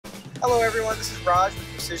Hello everyone, this is Raj with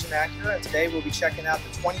Precision Acura, and today we'll be checking out the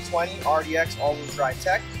 2020 RDX all-wheel drive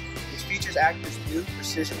tech, which features Acura's new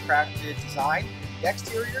precision crafted design in the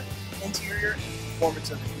exterior, interior, and performance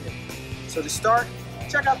of the vehicle. So to start,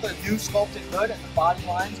 check out the new sculpted hood and the body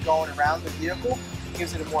lines going around the vehicle. It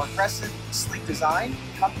gives it a more impressive, sleek design.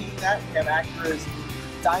 Accompanying that, we have Acura's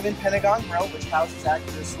Diamond Pentagon grille, which houses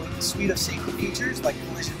Acura's suite of safety features like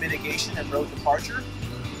collision mitigation and road departure.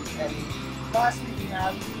 And lastly, we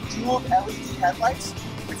have dual LED headlights,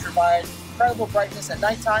 which provide incredible brightness at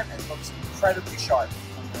nighttime and looks incredibly sharp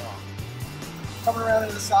when they're on. Coming around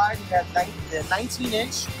to the side, we have the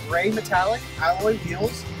 19-inch gray metallic alloy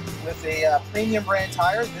wheels with a premium brand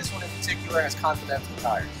tire. This one in particular has Continental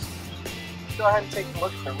tires. Let's go ahead and take a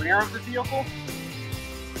look at the rear of the vehicle.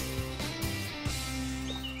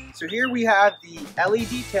 So here we have the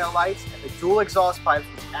LED taillights and the dual exhaust pipes,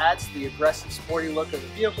 which adds to the aggressive, sporty look of the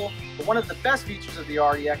vehicle. But one of the best features of the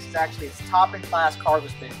RDX is actually its top-in-class cargo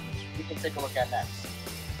space, which we can take a look at next.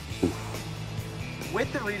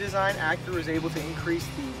 With the redesign, Acura was able to increase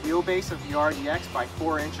the wheelbase of the RDX by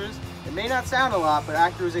 4 inches. It may not sound a lot, but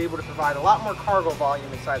Acura is able to provide a lot more cargo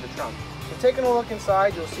volume inside the trunk. So taking a look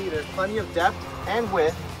inside, you'll see there's plenty of depth and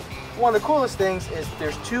width. One of the coolest things is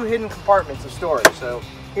there's 2 hidden compartments of storage. So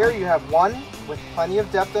here you have one with plenty of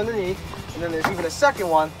depth underneath, and then there's even a second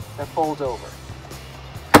one that folds over.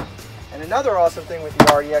 And another awesome thing with the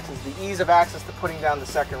RDX is the ease of access to putting down the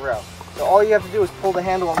second row. So all you have to do is pull the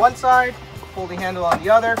handle on one side, pull the handle on the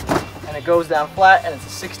other, and it goes down flat, and it's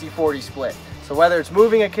a 60-40 split. So whether it's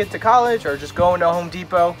moving a kid to college or just going to Home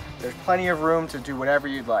Depot, there's plenty of room to do whatever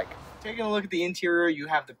you'd like. Taking a look at the interior, you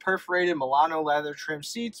have the perforated Milano leather trim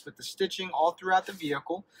seats with the stitching all throughout the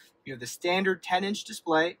vehicle. You have the standard 10-inch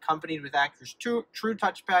display accompanied with Acura's true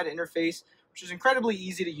touchpad interface, which is incredibly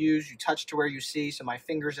easy to use. You touch to where you see, so my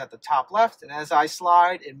finger's at the top left, and as I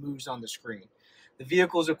slide, it moves on the screen. The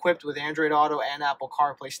vehicle is equipped with Android Auto and Apple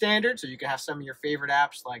CarPlay standard, so you can have some of your favorite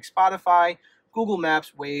apps like Spotify, Google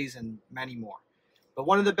Maps, Waze, and many more. But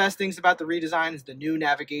one of the best things about the redesign is the new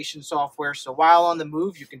navigation software, so while on the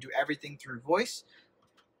move, you can do everything through voice.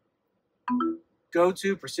 Go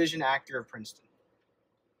to Precision Acura of Princeton.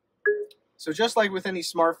 So just like with any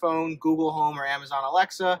smartphone, Google Home, or Amazon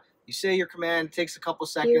Alexa, you say your command, it takes a couple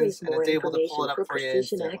seconds, and it's able to pull it up for you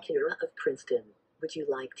Precision instantly. Acura of Princeton. Would you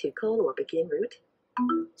like to call or begin route?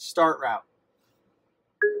 Start route.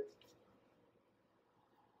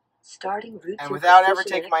 Starting route. And without ever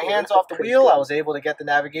taking my hands off the wheel, I was able to get the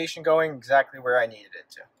navigation going exactly where I needed it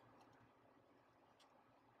to.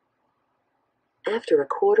 After a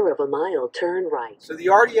quarter of a mile, turn right. So the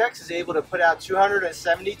RDX is able to put out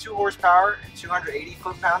 272 horsepower and 280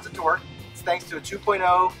 foot-pounds of torque. It's thanks to a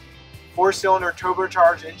 2.0 4-cylinder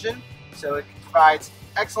turbocharged engine. So it provides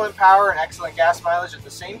excellent power and excellent gas mileage at the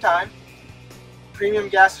same time. Premium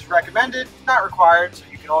gas is recommended, not required, so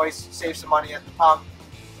you can always save some money at the pump.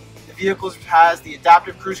 The vehicle has the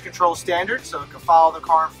adaptive cruise control standard, so it can follow the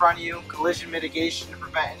car in front of you, collision mitigation to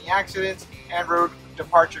prevent any accidents, and road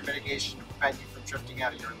departure mitigation to prevent you from drifting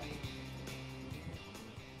out of your lane.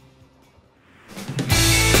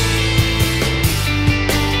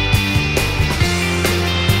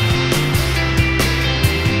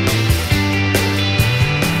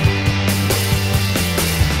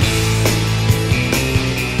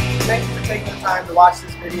 Thank you for taking the time to watch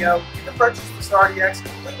this video. You can purchase this RDX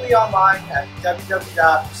completely online at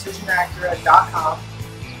www.precisionacura.com,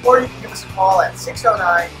 or you can give us a call at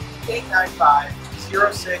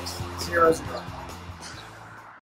 609-895-0600.